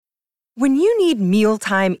When you need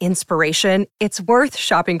mealtime inspiration, it's worth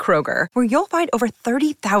shopping Kroger, where you'll find over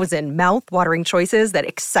 30,000 mouth-watering choices that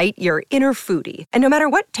excite your inner foodie. And no matter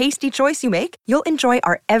what tasty choice you make, you'll enjoy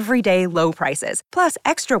our everyday low prices, plus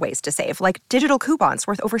extra ways to save, like digital coupons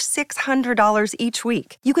worth over $600 each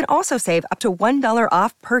week. You can also save up to $1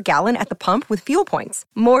 off per gallon at the pump with fuel points.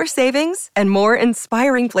 More savings and more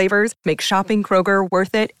inspiring flavors make shopping Kroger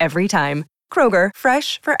worth it every time. Kroger,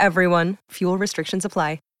 fresh for everyone. Fuel restrictions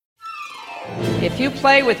apply. If you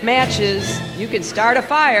play with matches, you can start a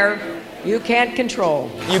fire you can't control.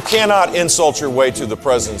 You cannot insult your way to the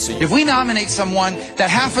presidency. If we nominate someone that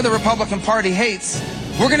half of the Republican Party hates,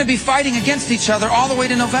 we're going to be fighting against each other all the way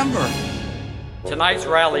to November. Tonight's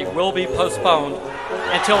rally will be postponed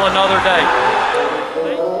until another day.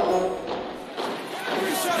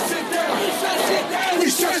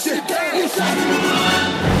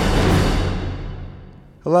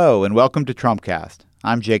 Hello, and welcome to Trumpcast.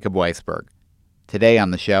 I'm Jacob Weisberg. Today on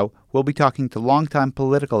the show, we'll be talking to longtime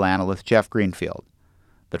political analyst Jeff Greenfield.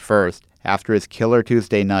 But first, after his killer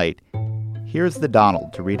Tuesday night, here's the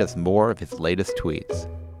Donald to read us more of his latest tweets.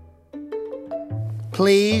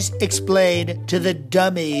 Please explain to the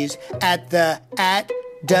dummies at the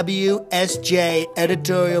 @WSJ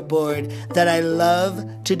editorial board that I love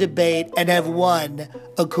to debate and have won,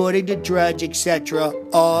 according to Drudge, etc.,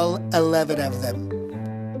 all 11 of them.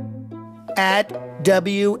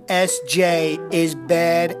 @WSJ is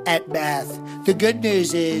bad at math. The good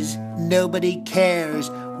news is nobody cares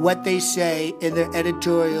what they say in their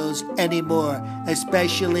editorials anymore,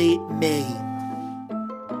 especially me.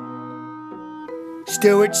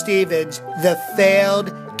 Stuart Stevens, the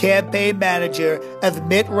failed campaign manager of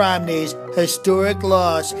Mitt Romney's historic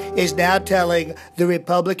loss, is now telling the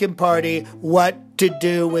Republican Party what to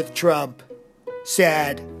do with Trump.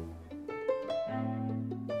 Sad.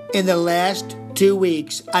 In the last 2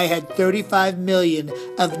 weeks, I had 35 million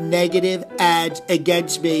of negative ads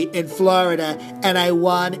against me in Florida, and I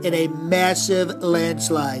won in a massive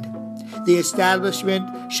landslide. The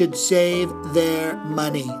establishment should save their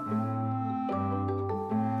money.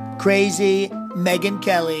 Crazy Megyn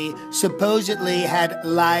Kelly supposedly had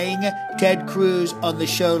lying Ted Cruz on the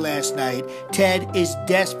show last night. Ted is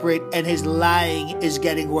desperate, and his lying is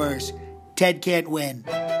getting worse. Ted can't win.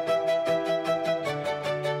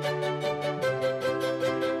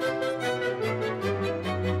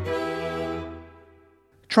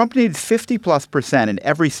 Trump needs 50+% in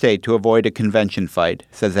every state to avoid a convention fight,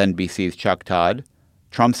 says NBC's Chuck Todd.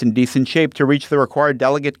 Trump's in decent shape to reach the required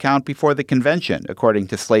delegate count before the convention, according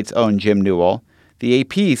to Slate's own Jim Newell. The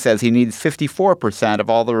AP says he needs 54% of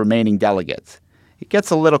all the remaining delegates. It gets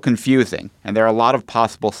a little confusing, and there are a lot of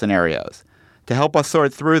possible scenarios. To help us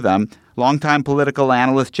sort through them, longtime political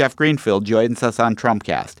analyst Jeff Greenfield joins us on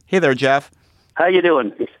Trumpcast. Hey there, Jeff. How you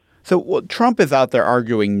doing? So Trump is out there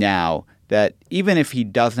arguing now that even if he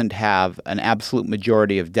doesn't have an absolute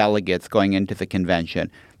majority of delegates going into the convention,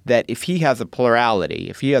 that if he has a plurality,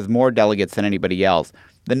 if he has more delegates than anybody else,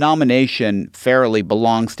 the nomination fairly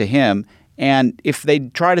belongs to him. And if they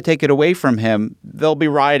try to take it away from him, they'll be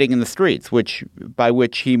rioting in the streets, by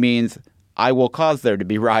which he means I will cause there to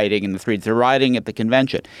be rioting in the streets. They're rioting at the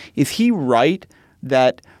convention. Is he right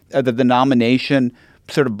that the nomination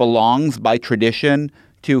sort of belongs by tradition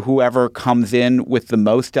to whoever comes in with the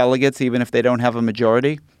most delegates, even if they don't have a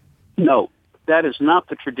majority? No, that is not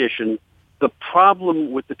the tradition. The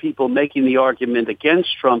problem with the people making the argument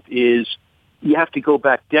against Trump is you have to go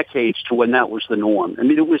back decades to when that was the norm. I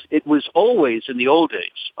mean, it was always in the old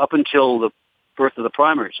days, up until the birth of the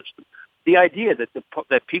primary system, the idea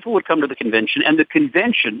that people would come to the convention, and the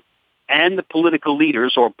convention and the political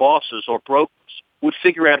leaders or bosses or brokers would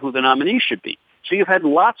figure out who the nominee should be. So you've had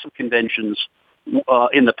lots of conventions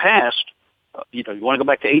in the past. You want to go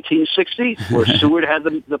back to 1860, where Seward had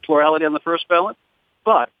the plurality on the first ballot?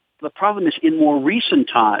 But the problem is, in more recent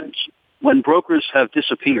times, when brokers have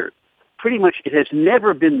disappeared, pretty much it has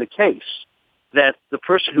never been the case that the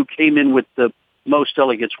person who came in with the most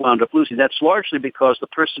delegates wound up losing. That's largely because the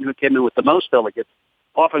person who came in with the most delegates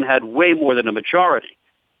often had way more than a majority.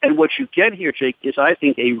 And what you get here, Jake, is, I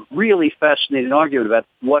think, a really fascinating argument about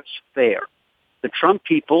what's fair. The Trump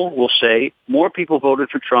people will say more people voted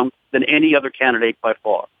for Trump than any other candidate by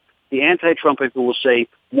far. The anti-Trump people will say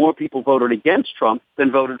more people voted against Trump than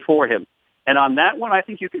voted for him. And on that one, I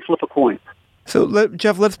think you can flip a coin. So,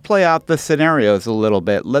 Jeff, let's play out the scenarios a little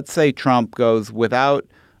bit. Let's say Trump goes without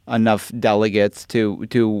enough delegates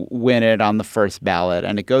to win it on the first ballot,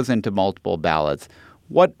 and it goes into multiple ballots.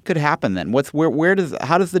 What could happen then?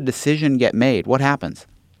 How does the decision get made? What happens?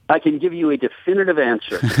 I can give you a definitive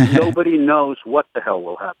answer. Nobody knows what the hell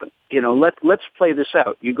will happen. Let's play this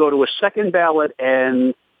out. You go to a second ballot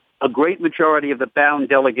and a great majority of the bound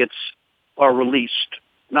delegates are released.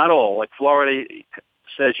 Not all. Like Florida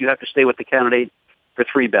says you have to stay with the candidate for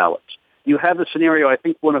 3 ballots. You have the scenario, I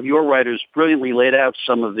think one of your writers brilliantly laid out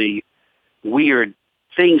some of the weird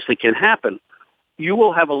things that can happen. You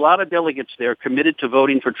will have a lot of delegates there committed to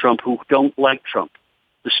voting for Trump who don't like Trump.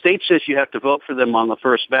 The state says you have to vote for them on the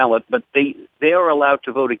first ballot, but they are allowed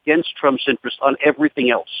to vote against Trump's interest on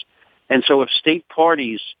everything else. And so if state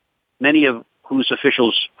parties, many of whose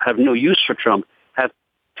officials have no use for Trump, have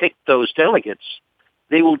picked those delegates,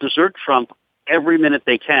 they will desert Trump every minute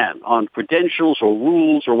they can on credentials or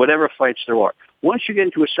rules or whatever fights there are. Once you get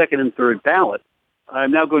into a second and third ballot,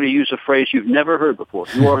 I'm now going to use a phrase you've never heard before.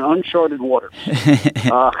 You are in uncharted waters,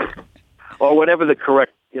 or whatever the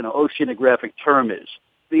correct oceanographic term is.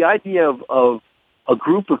 The idea of a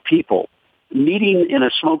group of people meeting in a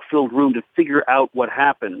smoke-filled room to figure out what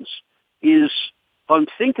happens is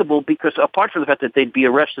unthinkable because apart from the fact that they'd be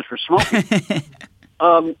arrested for smoking,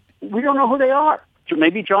 we don't know who they are.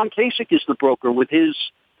 Maybe John Kasich is the broker with his,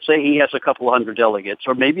 say he has a couple hundred delegates,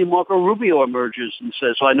 or maybe Marco Rubio emerges and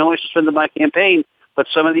says, I know I suspended my campaign, but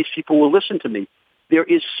some of these people will listen to me. There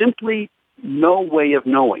is simply no way of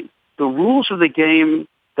knowing. The rules of the game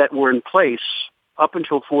that were in place up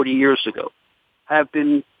until 40 years ago have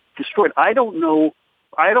been destroyed. I don't know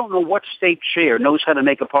what state chair knows how to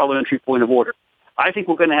make a parliamentary point of order. I think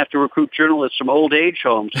we're going to have to recruit journalists from old age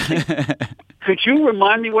homes. Could you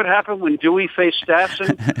remind me what happened when Dewey faced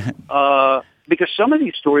Stassen? Because some of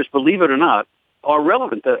these stories, believe it or not, are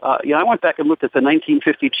relevant. I went back and looked at the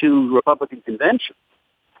 1952 Republican Convention,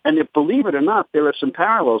 and believe it or not, there are some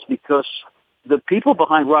parallels because the people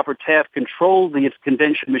behind Robert Taft controlled the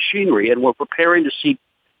convention machinery and were preparing to seat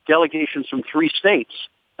delegations from 3 states,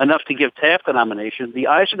 enough to give Taft the nomination. The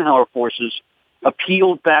Eisenhower forces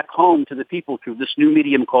appealed back home to the people through this new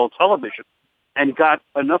medium called television and got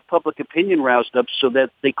enough public opinion roused up so that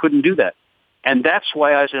they couldn't do that. And that's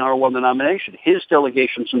why Eisenhower won the nomination. His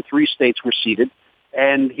delegations in 3 states were seated,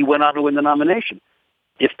 and he went on to win the nomination.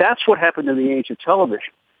 If that's what happened in the age of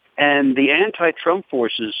television, and the anti-Trump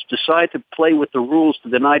forces decide to play with the rules to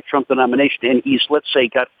deny Trump the nomination, and he's, let's say,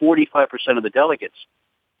 got 45% of the delegates,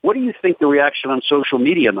 what do you think the reaction on social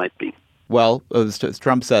media might be? Well, as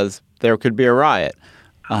Trump says, there could be a riot.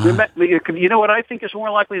 You know what I think is more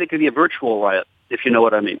likely? There could be a virtual riot, if you know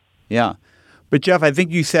what I mean. Yeah. But, Jeff, I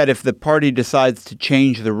think you said if the party decides to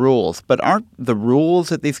change the rules. But aren't the rules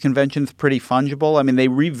at these conventions pretty fungible? I mean, they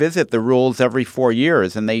revisit the rules every 4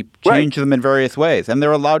 years, and they change them in various ways, and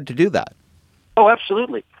they're allowed to do that. Oh,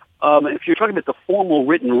 absolutely. If you're talking about the formal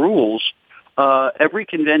written rules, every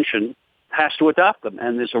convention has to adopt them.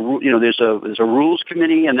 And there's a rules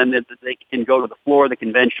committee, and then they can go to the floor of the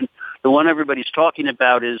convention. The one everybody's talking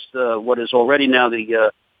about is what is already now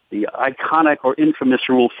the iconic or infamous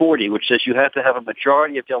Rule 40, which says you have to have a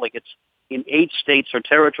majority of delegates in 8 states or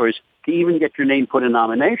territories to even get your name put in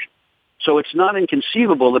nomination. So it's not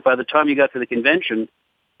inconceivable that by the time you got to the convention,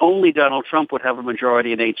 only Donald Trump would have a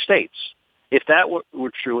majority in 8 states. If that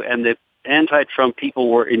were true and the anti-Trump people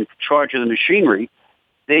were in charge of the machinery,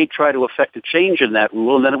 they try to effect a change in that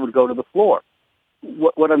rule, and then it would go to the floor.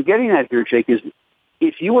 What I'm getting at here, Jake, is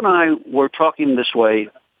if you and I were talking this way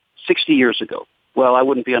 60 years ago, well, I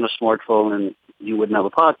wouldn't be on a smartphone and you wouldn't have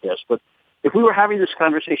a podcast. But if we were having this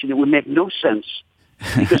conversation, it would make no sense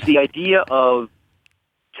because the idea of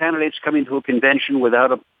candidates coming to a convention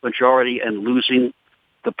without a majority and losing,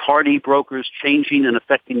 the party brokers changing and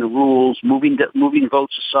affecting the rules, moving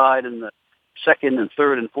votes aside in the second and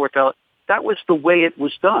third and fourth ballot, that was the way it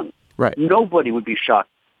was done. Right. Nobody would be shocked.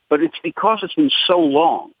 But it's because it's been so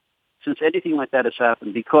long since anything like that has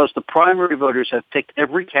happened, because the primary voters have picked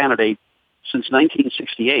every candidate since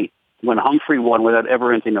 1968, when Humphrey won without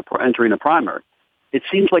ever entering a primary. It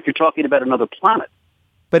seems like you're talking about another planet.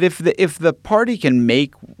 But if the party can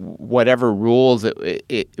make whatever rules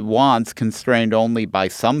it wants constrained only by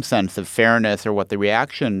some sense of fairness or what the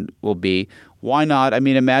reaction will be, why not? I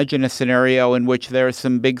mean, imagine a scenario in which there are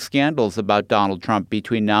some big scandals about Donald Trump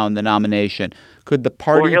between now and the nomination. Could the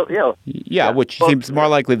party... which seems more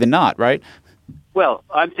likely than not, right? Well,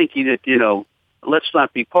 I'm thinking that, let's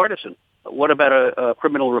not be partisan. What about a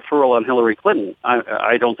criminal referral on Hillary Clinton?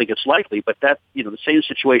 I don't think it's likely, but that, the same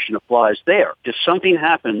situation applies there. If something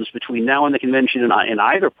happens between now and the convention in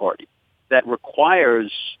either party that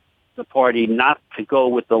requires the party not to go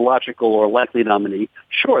with the logical or likely nominee,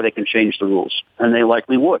 sure, they can change the rules, and they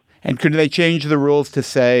likely would. And could they change the rules to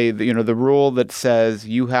say, the rule that says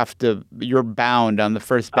you're bound on the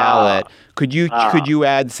first ballot? Could you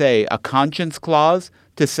add, say, a conscience clause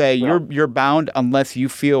to say you're bound unless you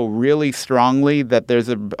feel really strongly that there's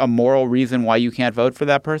a moral reason why you can't vote for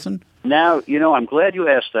that person? Now, I'm glad you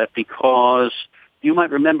asked that, because you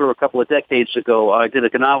might remember a couple of decades ago, I did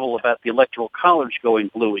a novel about the Electoral College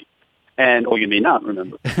going bluey. Or you may not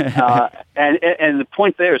remember. And the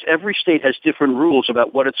point there is every state has different rules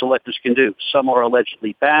about what its electors can do. Some are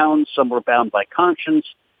allegedly bound. Some are bound by conscience.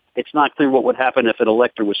 It's not clear what would happen if an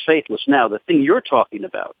elector was faithless. Now, the thing you're talking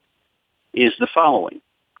about is the following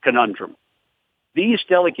conundrum. These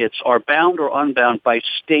delegates are bound or unbound by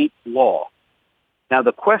state law. Now,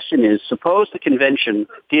 the question is, suppose the convention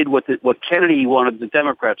did what Kennedy wanted the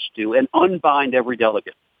Democrats to do and unbind every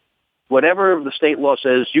delegate. Whatever the state law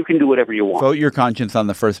says, you can do whatever you want. Vote your conscience on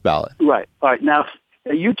the first ballot. Right. All right. Now,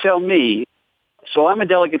 you tell me, so I'm a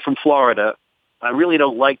delegate from Florida. I really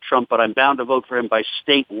don't like Trump, but I'm bound to vote for him by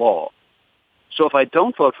state law. So if I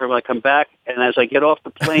don't vote for him, I come back, and as I get off the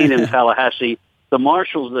plane in Tallahassee, the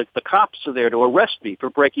marshals, the cops are there to arrest me for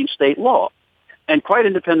breaking state law. And quite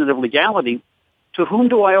independent of legality, to whom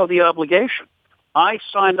do I owe the obligation? I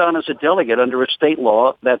signed on as a delegate under a state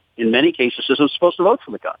law that, in many cases, is I'm supposed to vote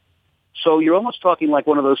for the guy. So you're almost talking like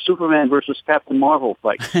one of those Superman versus Captain Marvel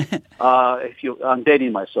fights. I'm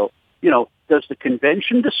dating myself. Does the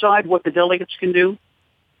convention decide what the delegates can do?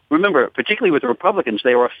 Remember, particularly with the Republicans,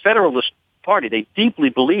 they are a federalist party. They deeply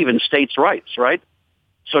believe in states' rights, right?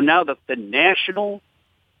 So now that the national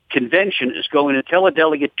convention is going to tell a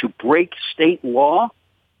delegate to break state law,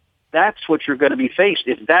 that's what you're going to be faced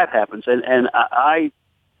if that happens. And I,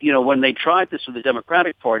 when they tried this with the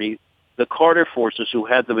Democratic Party, the Carter forces, who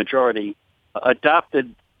had the majority,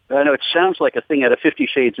 adopted, I know it sounds like a thing out of 50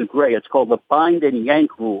 Shades of Grey. It's called the bind and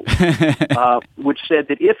yank rule, which said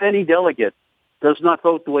that if any delegate does not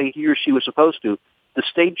vote the way he or she was supposed to, the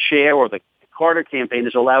state chair or the Carter campaign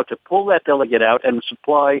is allowed to pull that delegate out and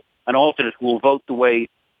supply an alternate who will vote the way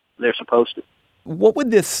they're supposed to. What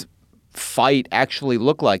would this fight actually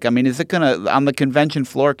look like? I mean, is it going to, on the convention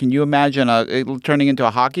floor, can you imagine it turning into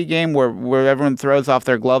a hockey game where everyone throws off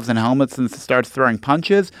their gloves and helmets and starts throwing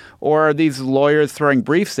punches? Or are these lawyers throwing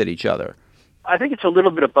briefs at each other? I think it's a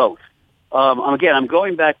little bit of both. Again, I'm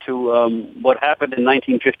going back to what happened in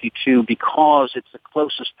 1952 because it's the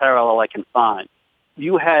closest parallel I can find.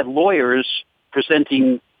 You had lawyers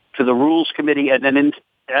presenting to the Rules Committee and then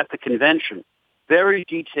at the convention very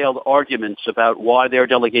detailed arguments about why their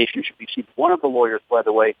delegation should be seated. One of the lawyers, by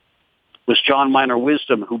the way, was John Minor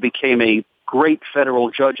Wisdom, who became a great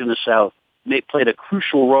federal judge in the South, played a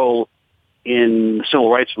crucial role in the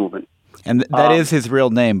civil rights movement. And that is his real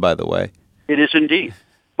name, by the way. It is indeed.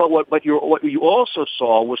 But what you also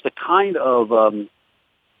saw was the kind of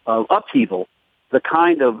upheaval, the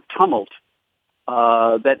kind of tumult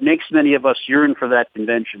that makes many of us yearn for that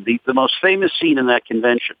convention. The most famous scene in that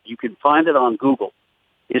convention, you can find it on Google,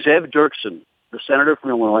 is Ev Dirksen, the senator from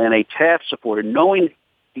Illinois, and a Taft supporter, knowing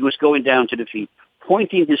he was going down to defeat,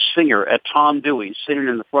 pointing his finger at Tom Dewey, sitting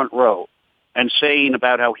in the front row, and saying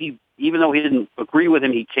about how even though he didn't agree with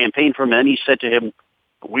him, he campaigned for him, and he said to him,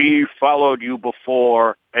 "We followed you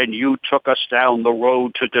before, and you took us down the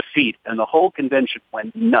road to defeat." And the whole convention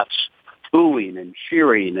went nuts, booing and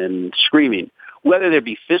cheering and screaming. Whether there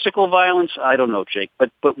be physical violence, I don't know, Jake,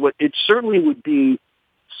 but what it certainly would be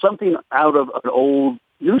something out of an old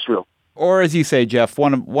newsreel. Or, as you say, Jeff,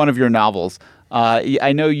 one of your novels.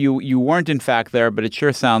 I know you weren't in fact there, but it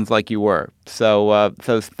sure sounds like you were. So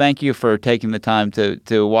thank you for taking the time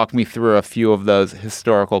to walk me through a few of those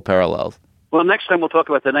historical parallels. Well, next time we'll talk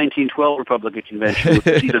about the 1912 Republican Convention, which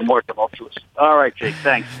is even more tumultuous. All right, Jake,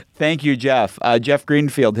 thanks. Thank you, Jeff. Jeff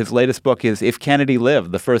Greenfield, his latest book is If Kennedy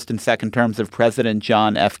Lived, the First and Second Terms of President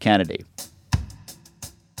John F. Kennedy.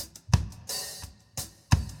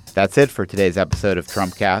 That's it for today's episode of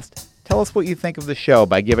Trumpcast. Tell us what you think of the show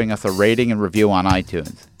by giving us a rating and review on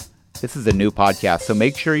iTunes. This is a new podcast, so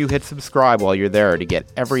make sure you hit subscribe while you're there to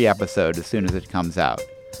get every episode as soon as it comes out.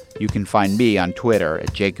 You can find me on Twitter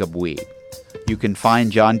at Jacob Weed. You can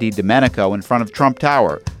find John D. Domenico in front of Trump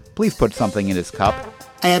Tower. Please put something in his cup.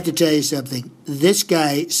 I have to tell you something. This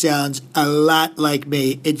guy sounds a lot like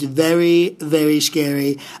me. It's very, very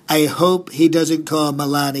scary. I hope he doesn't call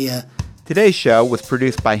Melania. Today's show was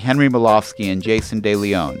produced by Henry Malofsky and Jason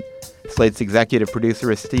DeLeon. Slate's executive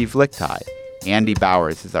producer is Steve Lickteig. Andy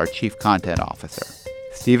Bowers is our chief content officer.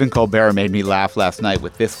 Stephen Colbert made me laugh last night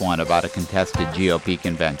with this one about a contested GOP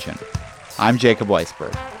convention. I'm Jacob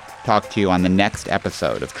Weisberg. talk to you on the next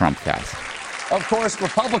episode of Trumpcast. Of course,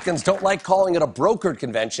 Republicans don't like calling it a brokered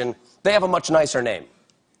convention. They have a much nicer name.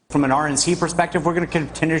 From an RNC perspective, we're going to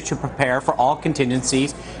continue to prepare for all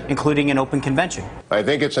contingencies, including an open convention. I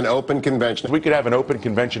think it's an open convention. We could have an open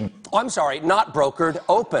convention. Oh, I'm sorry, not brokered,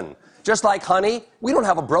 open. Just like, honey, we don't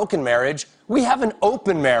have a broken marriage. We have an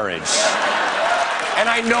open marriage. And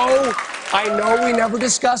I know we never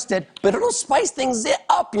discussed it, but it'll spice things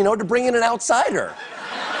up, to bring in an outsider.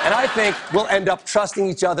 And I think we'll end up trusting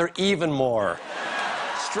each other even more.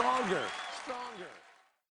 Stronger.